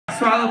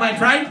Swallow My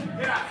Pride?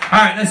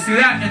 Alright, let's do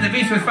that. And the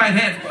beast with 5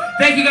 hands.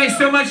 Thank you guys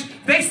so much.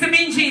 Thanks to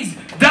Mean Jeans.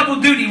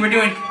 Double duty. We're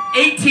doing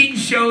 18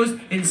 shows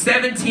in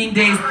 17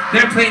 days.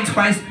 They're playing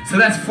twice, so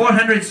that's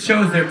 400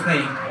 shows they're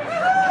playing.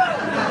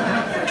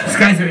 These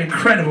guys are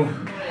incredible.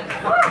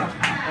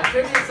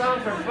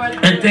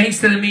 And thanks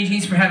to the Mean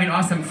Jeans for having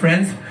awesome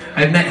friends.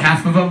 I've met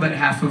half of them, but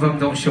half of them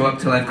don't show up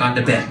till I've gone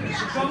to bed.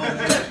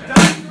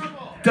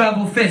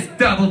 Double fist,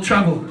 double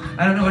trouble.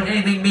 I don't know what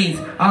anything means.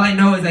 All I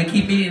know is I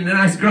keep meeting a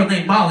nice girl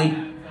named Molly.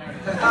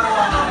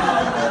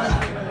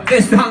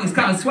 This song is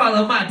called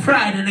Swallow My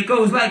Pride, and it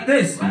goes like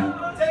this. Take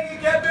it,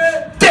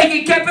 Kepi! Take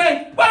it,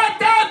 Kepi! 1,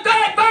 2,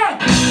 3, 4!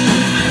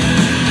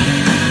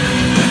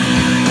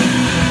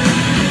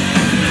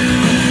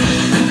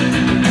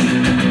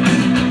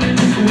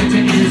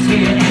 Winter is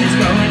here and it's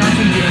going on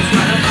 2 years.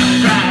 Swallow my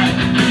pride.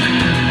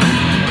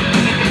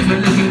 Things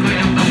were looking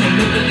grim, but they're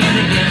looking in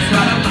again.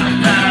 Swallow my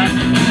pride.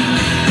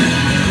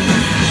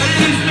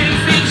 These big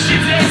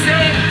fiction they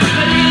say,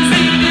 but it's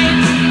eating.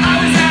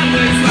 Always that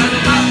way. Swallow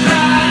my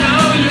pride,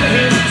 oh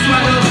yeah.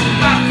 Swallow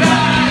my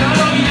pride,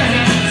 oh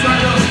yeah.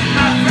 Swallow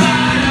my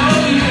pride,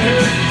 oh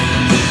yeah.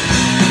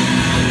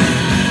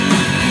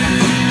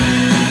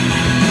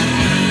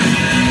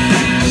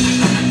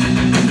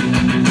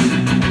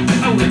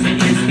 Oh, winter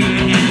is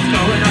here and it's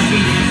going on 2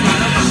 years.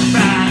 Swallow my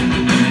pride.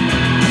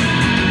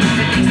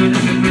 Things were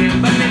looking grim,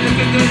 but they're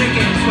looking good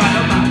again.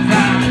 Swallow my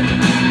pride.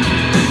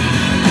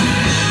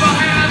 We'll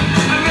have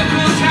a real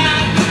cool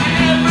time, and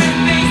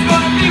everything's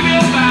gonna be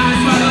real fine.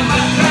 Swallow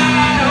my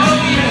pride,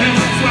 oh yeah.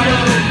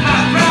 Swallow my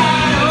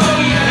pride, oh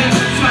yeah.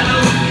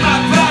 Swallow my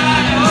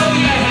pride, oh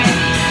yeah.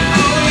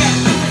 Oh yeah,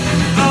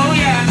 oh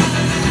yeah,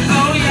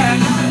 oh yeah,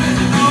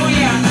 oh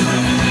yeah,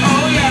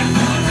 oh yeah,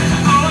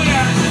 oh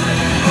yeah,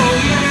 oh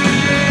yeah.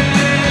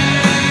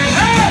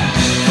 Hey!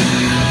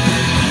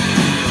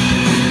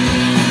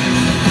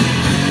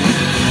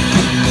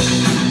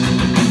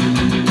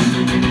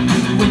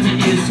 Winter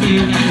is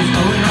here and it's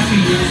going on 2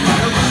 years.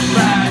 Swallow my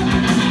pride.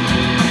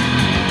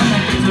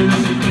 And things are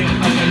looking grim,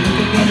 but